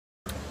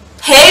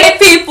Hey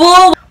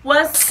people,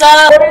 what's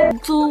up?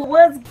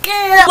 What's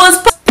good?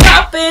 What's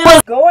poppin'?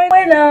 What's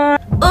going on?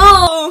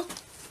 Ooh.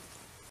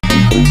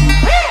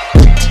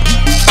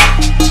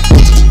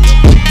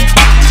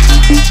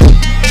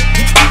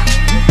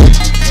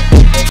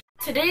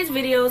 Today's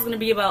video is gonna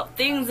be about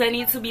things that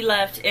need to be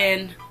left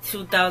in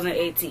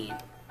 2018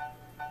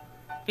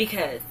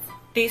 because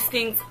these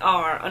things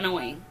are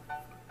annoying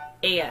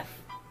AF.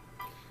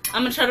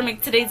 I'm gonna try to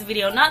make today's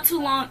video not too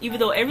long,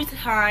 even though every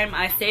time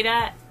I say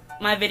that,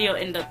 my video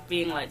ends up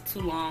being like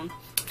too long.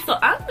 So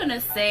I'm gonna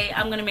say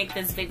I'm gonna make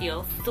this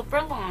video super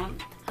long.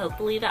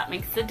 Hopefully that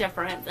makes a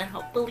difference, and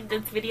hopefully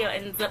this video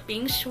ends up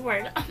being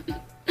short.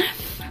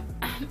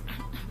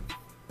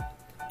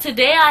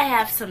 Today I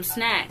have some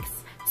snacks.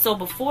 So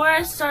before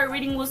I start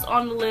reading what's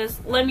on the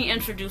list, let me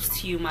introduce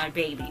to you my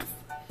babies.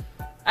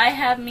 I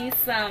have me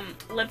some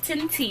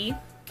Lipton tea.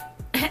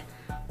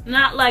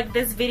 Not like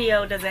this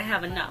video doesn't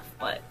have enough,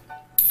 but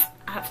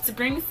I have to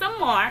bring some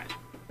more.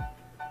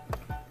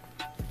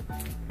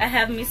 I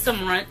have me some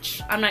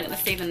Runch. I'm not going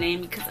to say the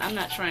name because I'm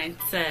not trying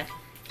to,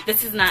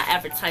 this is not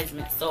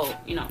advertisement, so,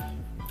 you know,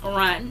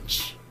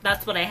 Runch.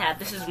 That's what I have.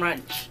 This is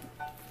Runch.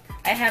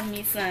 I have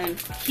me some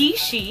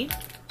Yachty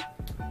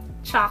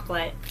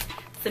chocolate.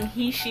 Some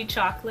Yachty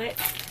chocolate.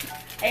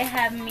 I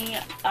have me,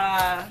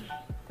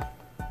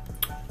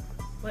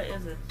 what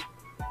is this?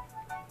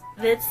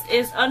 This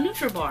is a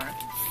Nutribar.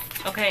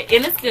 Okay,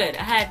 and it's good.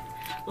 I had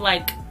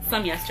like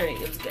some yesterday.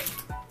 It was good.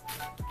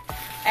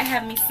 I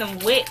have me some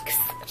Wix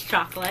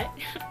chocolate.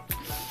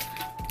 I'm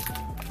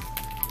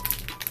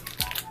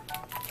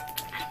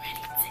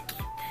ready to eat this.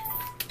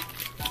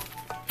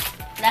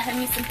 And I have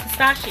me some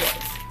pistachios.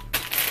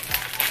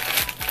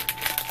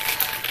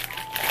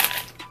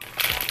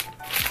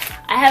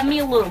 I have me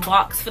a little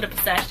box for the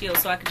pistachios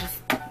so I could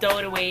just throw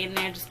it away in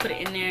there, just put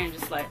it in there and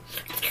just like.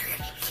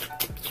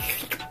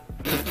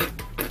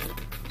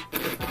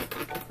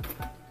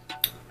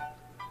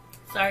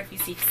 Sorry if you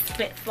see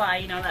spit fly,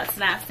 you know that's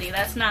nasty.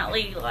 That's not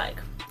ladylike.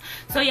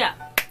 So yeah,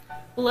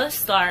 let's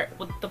start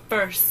with the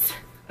first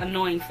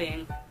annoying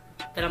thing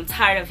that I'm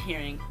tired of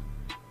hearing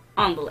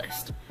on the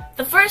list.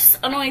 The first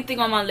annoying thing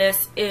on my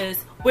list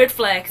is weird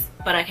flex,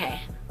 but okay.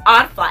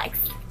 Odd flex,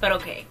 but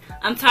okay.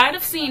 I'm tired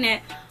of seeing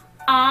it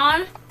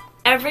on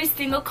every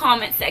single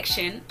comment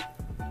section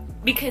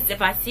because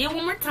if I see it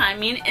one more time,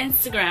 me and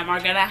Instagram are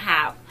gonna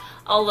have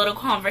a little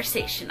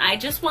conversation. I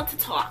just want to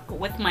talk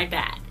with my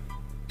bat.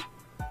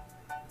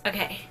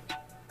 Okay,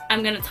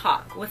 I'm gonna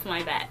talk with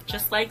my bat,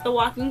 just like The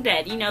Walking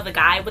Dead. You know, the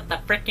guy with the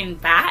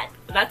freaking bat?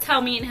 That's how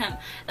me and him,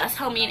 that's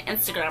how me and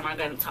Instagram are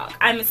gonna talk.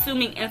 I'm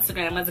assuming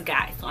Instagram as a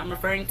guy, so I'm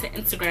referring to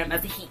Instagram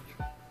as a he.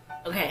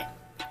 Okay,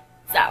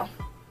 so,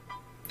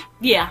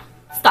 yeah,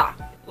 stop.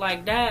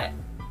 Like that,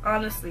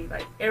 honestly,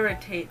 like,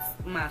 irritates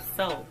my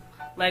soul.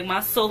 Like,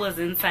 my soul is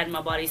inside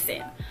my body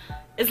saying,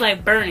 it's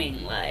like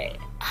burning, like,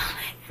 oh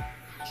my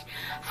gosh,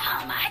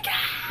 oh my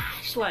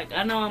gosh. Like,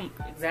 I know I'm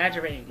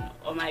exaggerating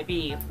or might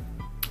be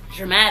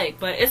dramatic,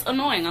 but it's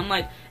annoying. I'm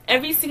like,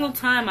 every single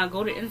time I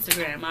go to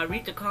Instagram, I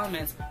read the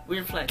comments,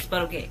 weird flex,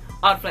 but okay,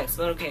 odd flex,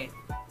 but okay,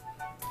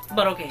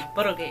 but okay,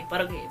 but okay,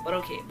 but okay, but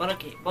okay, but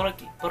okay, but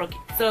okay, but okay.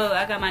 So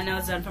I got my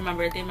nails done for my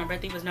birthday. My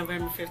birthday was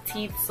November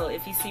 15th, so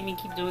if you see me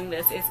keep doing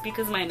this, it's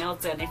because my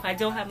nails done. If I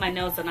don't have my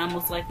nails done, I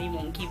most likely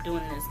won't keep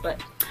doing this,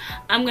 but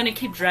I'm gonna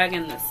keep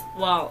dragging this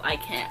while I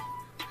can,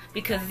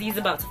 because he's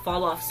about to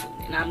fall off soon,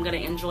 and I'm gonna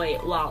enjoy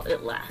it while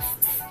it lasts.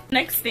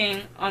 Next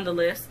thing on the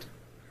list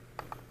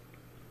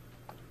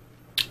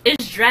is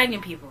dragging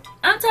people.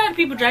 I'm tired of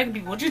people dragging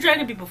people. What you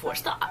dragging people for?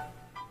 Stop.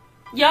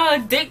 Y'all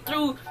dig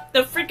through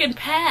the freaking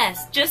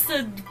past just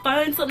to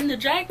find something to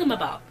drag them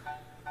about.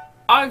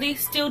 Are they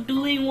still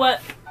doing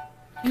what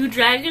you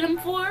dragging them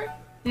for?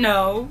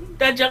 No.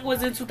 That junk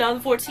was in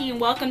 2014.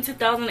 Welcome to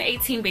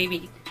 2018,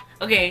 baby.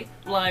 Okay,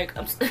 like,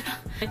 I'm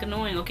like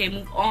annoying. Okay,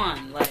 move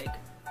on. Like,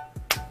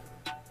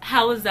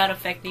 how is that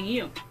affecting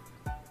you?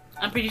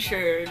 I'm pretty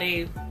sure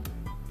they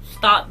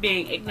stopped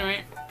being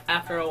ignorant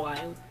after a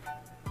while.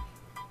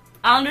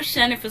 I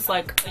understand if it's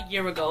like a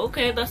year ago.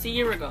 Okay, that's a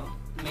year ago.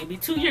 Maybe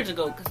 2 years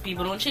ago, because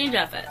people don't change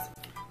that fast.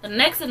 The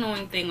next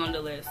annoying thing on the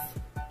list.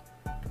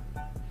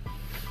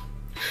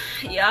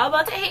 Y'all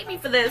about to hate me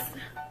for this.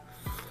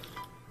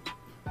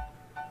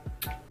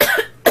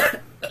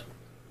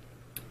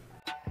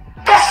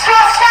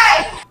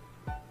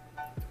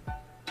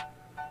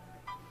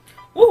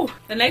 Woo!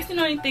 The next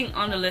annoying thing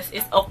on the list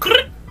is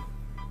okay.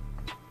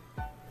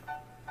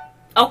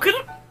 Okay?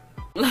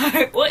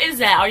 Like, what is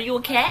that? Are you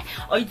a cat?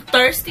 Are you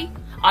thirsty?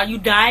 Are you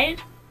dying?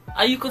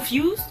 Are you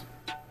confused?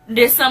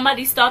 Did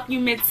somebody stop you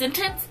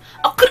mid-sentence?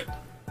 Okay.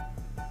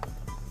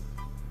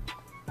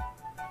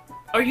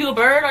 Are you a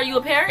bird? Are you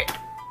a parrot?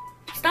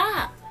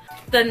 Stop.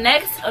 The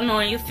next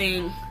annoying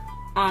thing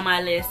on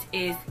my list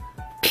is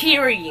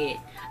period.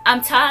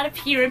 I'm tired of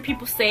hearing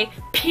people say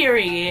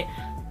period,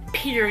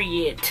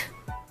 period.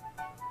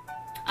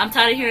 I'm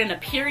tired of hearing the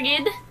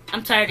period.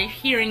 I'm tired of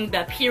hearing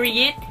the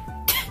period.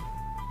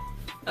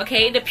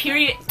 Okay, the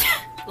period.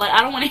 Like,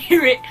 I don't want to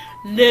hear it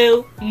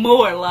no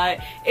more.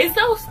 Like, it's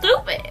so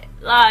stupid.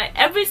 Like,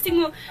 every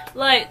single,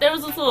 like, there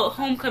was this little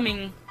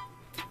homecoming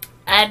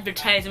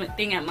advertisement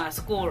thing at my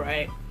school,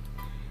 right?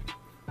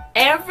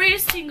 Every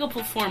single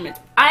performance,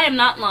 I am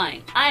not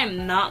lying. I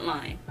am not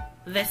lying.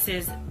 This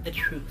is the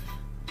truth.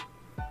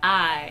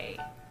 I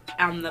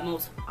am the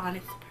most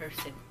honest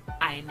person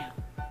I know.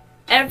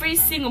 Every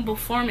single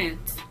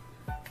performance,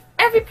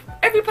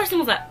 every person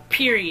was like,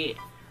 period,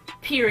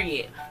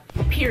 period,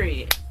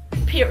 period,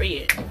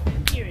 period,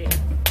 period,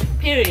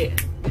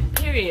 period,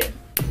 period.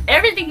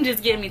 Everything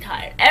just getting me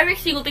tired. Every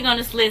single thing on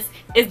this list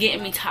is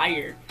getting me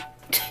tired.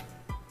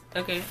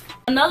 Okay.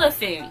 Another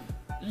thing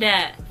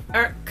that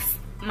irks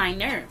my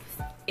nerves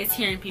is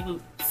hearing people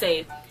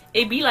say,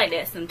 it be like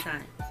that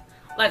sometimes.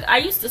 Like, I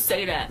used to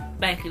say that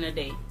back in the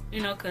day,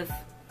 you know, because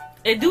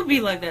it do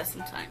be like that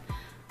sometimes.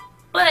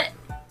 But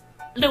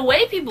the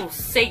way people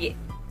say it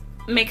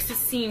makes it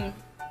seem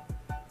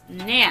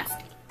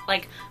nasty.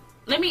 Like,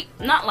 let me,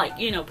 not like,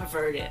 you know,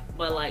 perverted,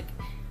 but like,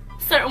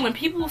 when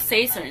people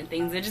say certain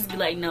things, they just be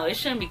like, no, it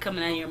shouldn't be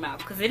coming out of your mouth,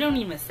 because they don't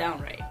even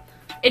sound right.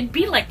 It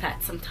be like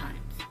that sometimes.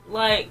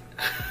 Like,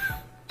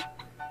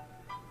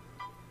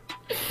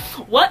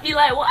 what be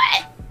like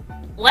what?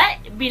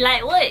 What be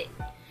like what?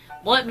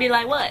 What be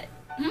like what?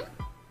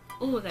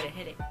 Ooh, I got a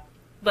headache.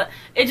 But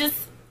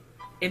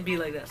it be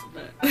like that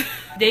sometimes.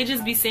 They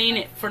just be saying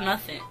it for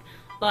nothing.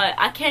 Like,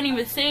 I can't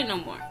even say it no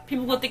more.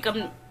 People will think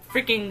I'm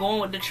freaking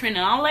going with the trend,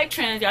 and I don't like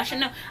trends. Y'all should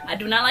know, I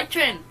do not like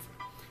trends.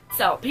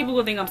 So, people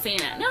will think I'm saying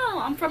that. No,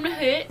 I'm from the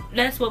hood.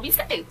 That's what we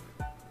say.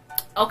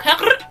 Okay?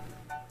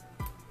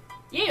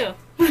 Yeah.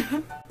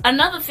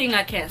 Another thing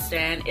I can't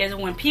stand is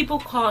when people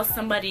call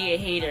somebody a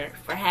hater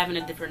for having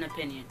a different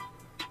opinion.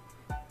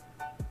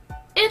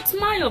 It's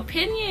my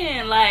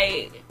opinion.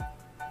 Like,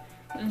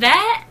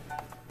 that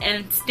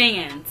and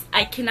stands.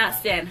 I cannot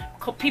stand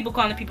people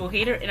calling people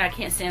hater, and I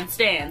can't stand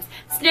stands.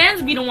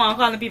 Stands be the one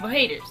calling people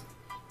haters.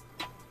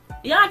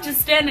 Y'all just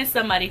standing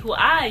somebody who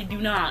I do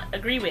not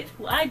agree with,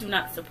 who I do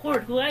not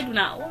support, who I do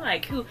not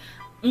like, who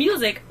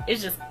music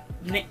is just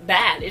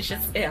bad. It's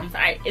just, I'm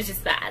sorry, it's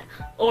just bad.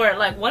 Or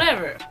like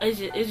whatever. It's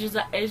just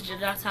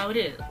that's how it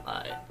is.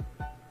 Like,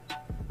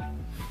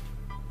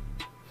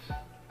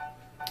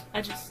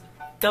 I just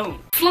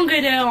don't.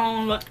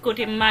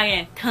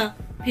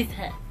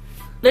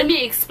 Let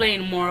me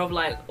explain more of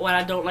like what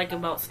I don't like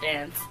about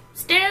stands.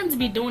 Stands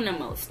be doing the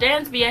most.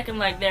 Stands be acting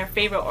like their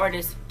favorite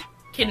artist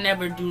can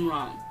never do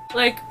wrong.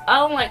 Like, I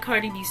don't like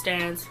Cardi B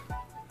stands.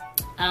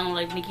 I don't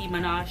like Nicki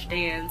Minaj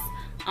stands.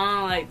 I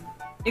don't like,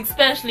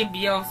 especially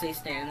Beyonce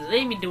stands.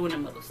 They be doing the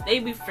most. They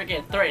be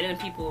freaking threatening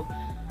people.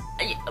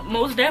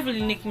 Most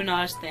definitely Nicki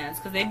Minaj stands,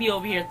 because they be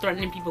over here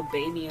threatening people,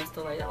 baby and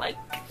stuff like that. Like,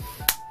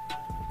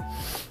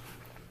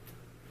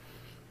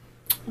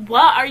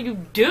 what are you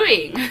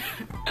doing?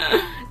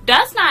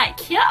 That's not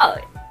cute.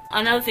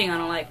 Another thing I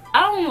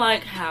don't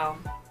like how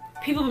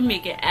people be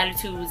making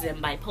attitudes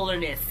and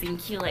bipolarness seem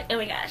cute. Like, oh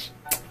my gosh,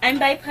 I'm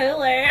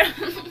bipolar.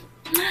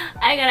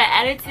 I got an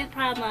attitude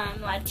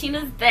problem.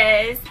 Latina's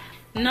this.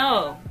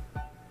 No.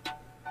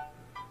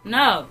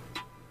 No.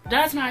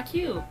 That's not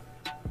cute.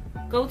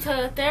 Go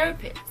to a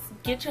therapist.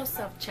 Get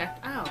yourself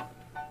checked out.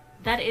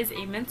 That is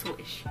a mental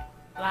issue.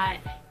 Like,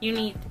 you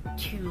need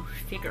to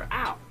figure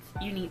out.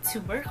 You need to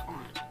work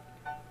on.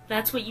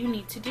 That's what you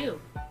need to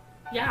do.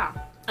 Yeah.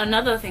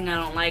 Another thing I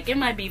don't like, it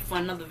might be for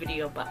another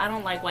video, but I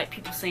don't like white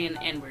people saying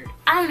the N-word.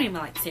 I don't even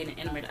like saying the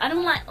N-word. I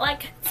don't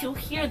like to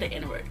hear the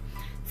N-word.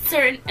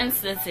 Certain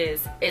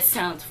instances, it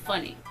sounds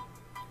funny,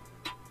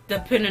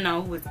 depending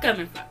on who it's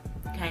coming from,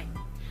 okay?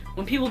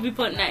 When people be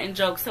putting that in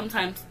jokes,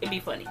 sometimes it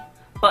be funny.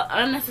 But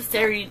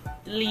unnecessarily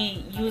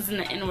using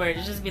the N-word,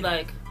 it just be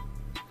like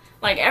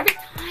every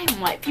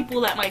time white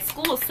people at my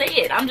school say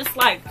it, I'm just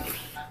like,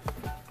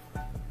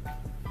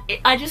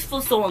 I just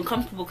feel so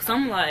uncomfortable, because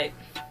I'm like,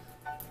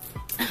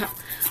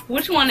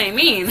 which one they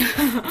mean?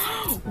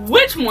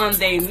 Which one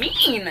they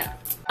mean?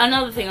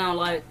 Another thing I don't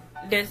like,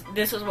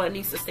 this is what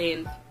needs to stay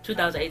in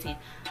 2018.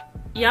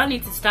 Y'all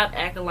need to stop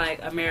acting like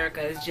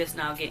America is just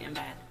now getting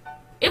bad.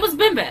 It was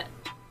been bad,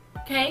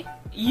 okay?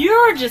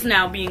 You're just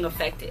now being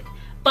affected,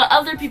 but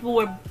other people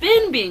were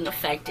been being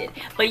affected,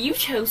 but you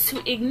chose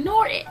to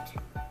ignore it.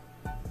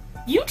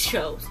 You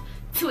chose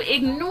to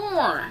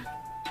ignore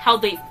how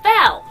they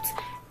felt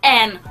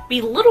and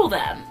belittle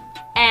them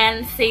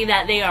and say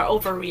that they are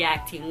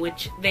overreacting,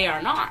 which they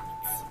are not.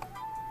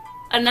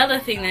 Another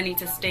thing that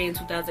needs to stay in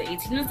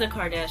 2018 is the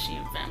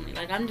Kardashian family.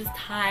 Like, I'm just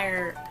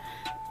tired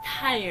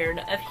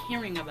of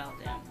hearing about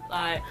them.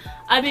 Like,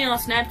 I be on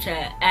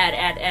Snapchat, ad.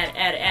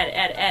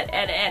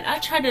 I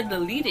try to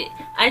delete it.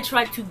 I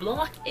try to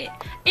block it.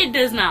 It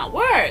does not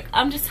work.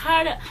 I'm just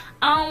tired of,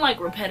 I don't like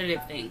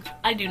repetitive things.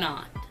 I do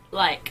not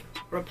like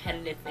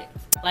repetitive things.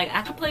 Like,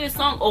 I could play a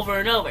song over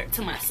and over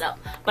to myself,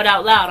 but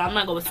out loud, I'm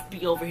not gonna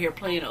be over here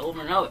playing it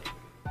over and over.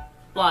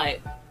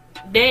 Like,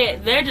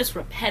 they're just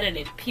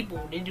repetitive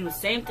people. They do the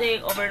same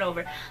thing over and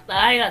over. Like,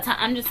 I ain't got time.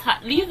 I'm just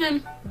tired. Leave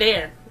them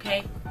there,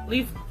 okay?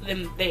 Leave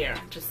them there.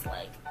 Just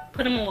like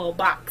put them in a little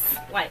box.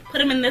 Like, put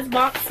them in this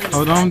box. And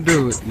oh, don't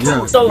do it.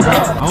 Yeah. So,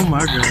 oh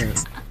my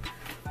god.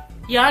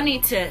 Y'all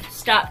need to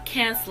stop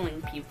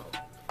canceling people.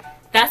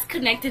 That's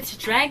connected to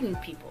dragging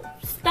people.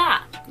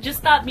 Stop. Just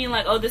stop being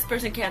like, oh, this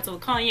person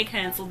canceled, Kanye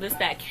canceled, this,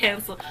 that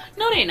canceled.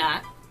 No, they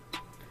not.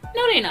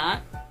 No, they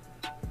not.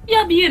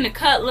 Y'all be in the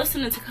cut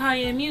listening to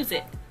Kanye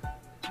music.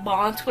 But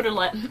on Twitter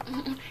like,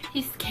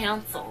 he's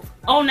canceled.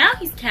 Oh, now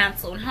he's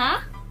canceled,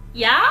 huh?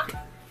 Yeah?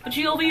 But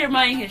you over here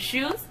buying his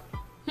shoes?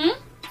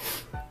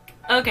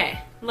 Okay,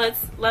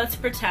 let's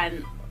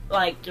pretend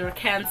like you're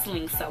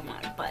canceling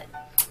someone, but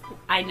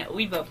I know,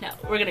 we both know.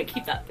 We're gonna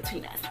keep that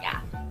between us,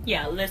 yeah.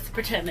 Yeah, let's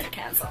pretend they're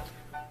canceled.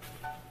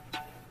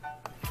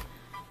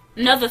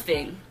 Another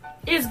thing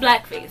is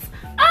blackface.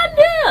 I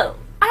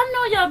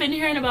know y'all been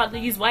hearing about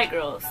these white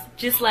girls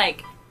just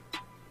like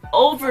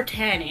over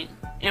tanning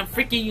and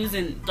freaking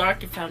using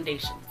darker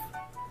foundations.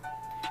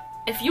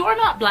 If you are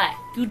not black,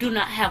 you do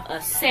not have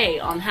a say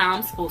on how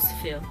I'm supposed to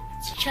feel.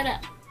 So shut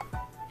up.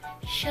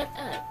 Shut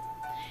up.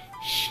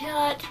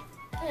 Shut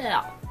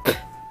up.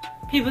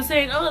 People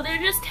saying, oh,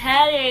 they're just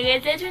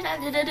tanning.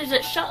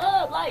 Shut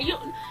up. Like,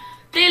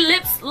 their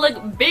lips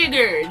look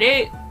bigger.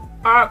 They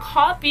are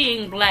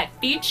copying black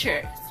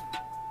features.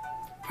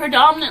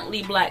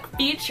 Predominantly black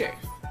features.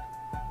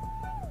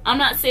 I'm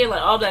not saying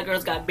like all black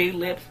girls got big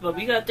lips, but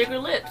we got thicker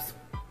lips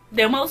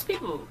than most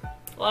people.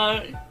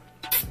 Like,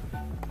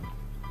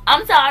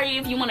 I'm sorry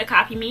if you want to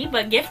copy me,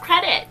 but give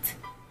credit.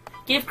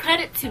 Give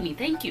credit to me.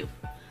 Thank you.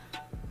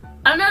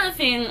 Another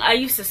thing I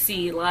used to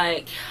see,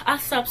 like, I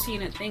stopped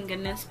seeing it, thank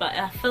goodness, but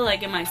I feel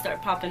like it might start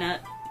popping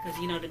up because,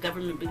 you know, the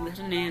government be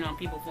listening on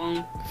people's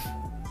phones.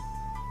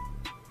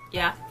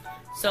 Yeah.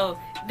 So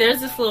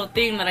there's this little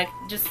thing that I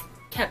just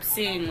kept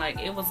seeing, like,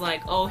 it was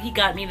like, oh, he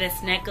got me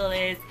this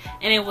necklace,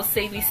 and it will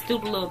say these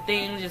stupid little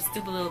things, just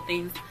stupid little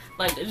things.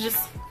 Like, it's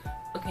just,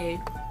 okay,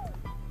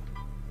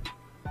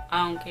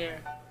 I don't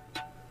care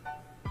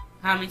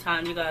how many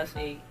times you gotta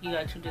say he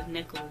got you this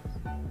necklace.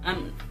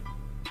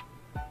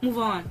 Move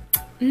on.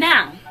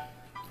 Now,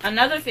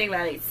 another thing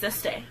that needs to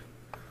stay.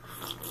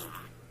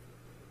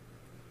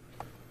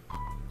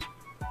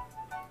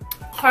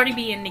 Cardi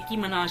B and Nicki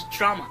Minaj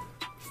drama.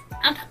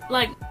 I'm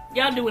like,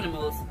 y'all doing the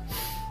most.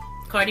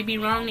 Cardi B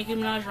wrong, Nicki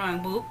Minaj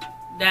wrong, boop.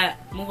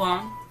 That, move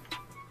on.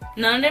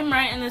 None of them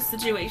right in this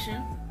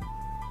situation.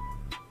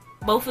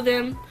 Both of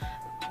them,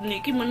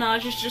 Nicki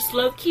Minaj is just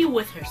low-key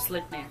with her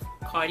slickness.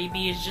 Cardi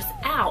B is just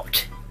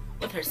out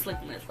with her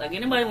slickness. Like,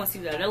 anybody wants to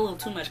see that? They're a little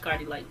too much,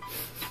 Cardi. Like,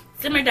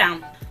 simmer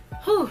down.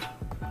 Whew.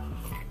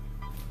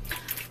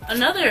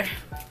 Another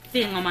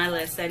thing on my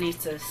list that needs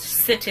to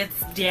sit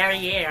its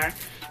derriere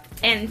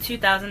in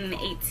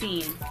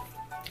 2018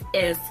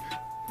 is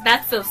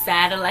That's So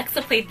Sad.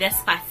 Alexa played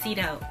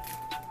Despacito.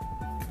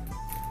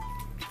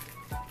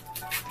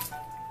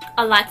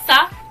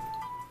 Alexa?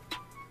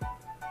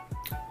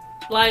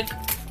 Like,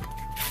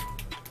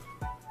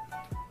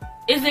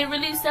 is it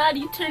really sad?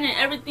 You turning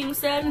everything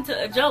sad into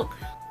a joke.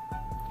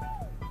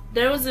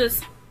 There was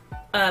this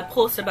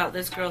post about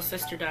this girl's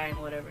sister dying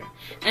or whatever,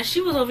 and she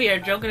was over here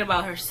joking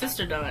about her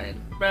sister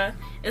dying, bruh.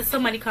 And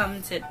somebody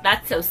commented,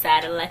 "That's so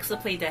sad, Alexa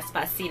played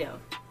Despacito."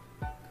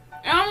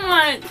 And I'm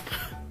like,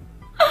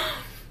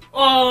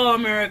 oh,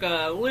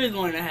 America, we're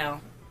going to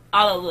hell.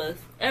 All of us,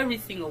 every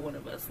single one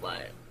of us,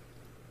 like,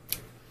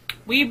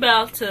 we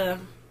about to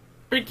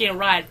freaking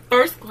ride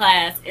first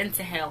class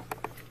into hell.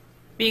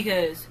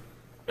 Because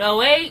the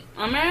way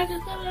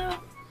America's coming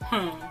out,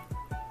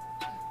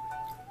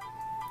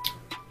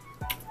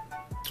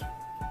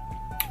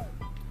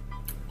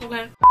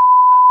 okay.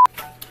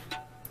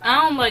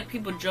 I don't like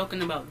people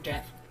joking about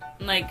death.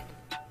 Like,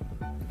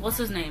 what's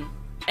his name?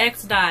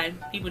 X died,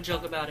 people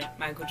joke about it.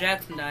 Michael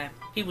Jackson died,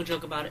 people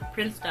joke about it.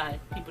 Prince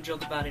died, people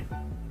joke about it.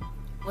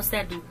 What's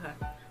that dude?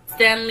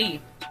 Stan Lee,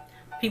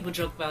 people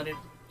joke about it.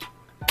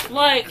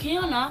 Like,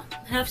 you know,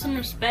 have some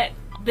respect.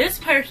 This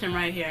person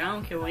right here, I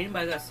don't care what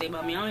anybody got to say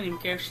about me. I don't even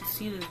care if she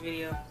sees this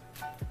video.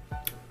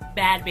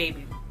 Bad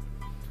baby.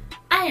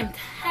 I am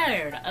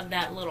tired of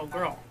that little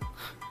girl.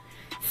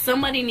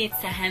 Somebody needs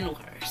to handle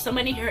her.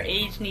 Somebody her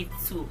age needs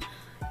to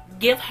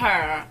give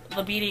her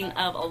the beating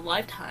of a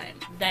lifetime.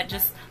 That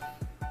just,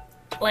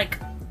 like,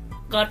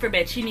 God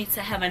forbid, she needs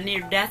to have a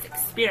near-death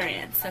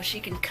experience so she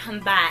can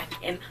come back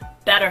and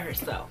better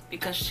herself.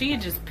 Because she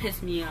just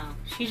pissed me off.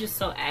 She's just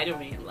so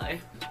aggravating.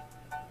 Like,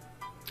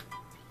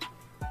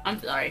 I'm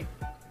sorry.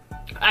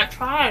 I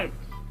tried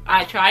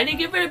to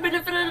give her the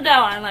benefit of the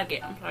doubt. I like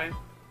it. I'm sorry.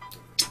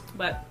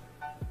 But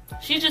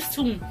she's just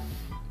too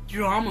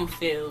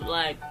drama-filled.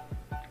 Like,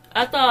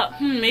 I thought,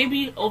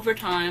 maybe over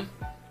time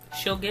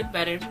she'll get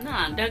better.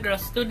 Nah, that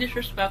girl's still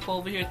disrespectful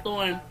over here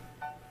throwing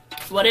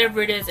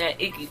whatever it is at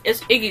Iggy.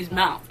 It's Iggy's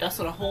mouth. That's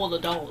on a whole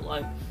adult.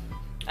 Like,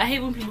 I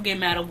hate when people get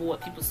mad over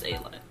what people say.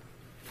 Like,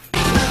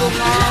 move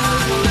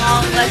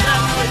along, like,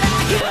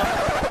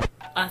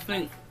 I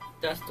think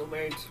that's the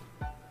words.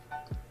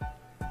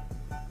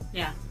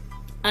 Yeah.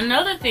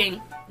 Another thing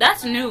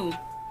that's new,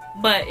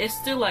 but it's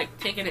still like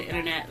taking the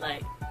internet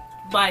like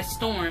by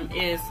storm,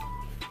 is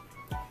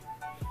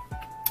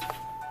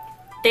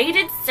they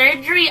did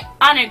surgery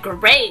on a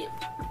grave.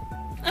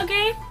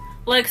 Okay?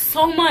 Like,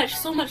 so much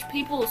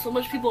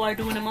people are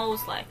doing the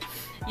most. Like,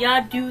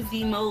 y'all do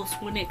the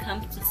most when it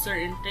comes to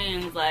certain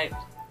things. Like,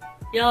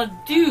 y'all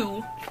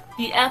do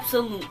the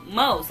absolute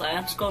most. Like,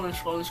 I'm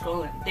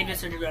scrolling. They did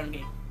surgery on a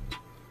grape.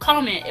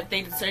 Comment if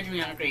they did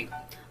surgery on a grape.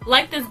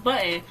 Like this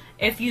button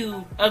if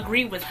you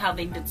agree with how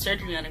they did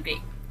surgery on a grape.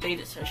 They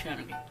did surgery on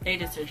a grape. They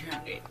did surgery on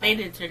a grape. They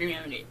did surgery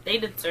on a grape. They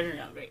did surgery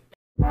on a grape.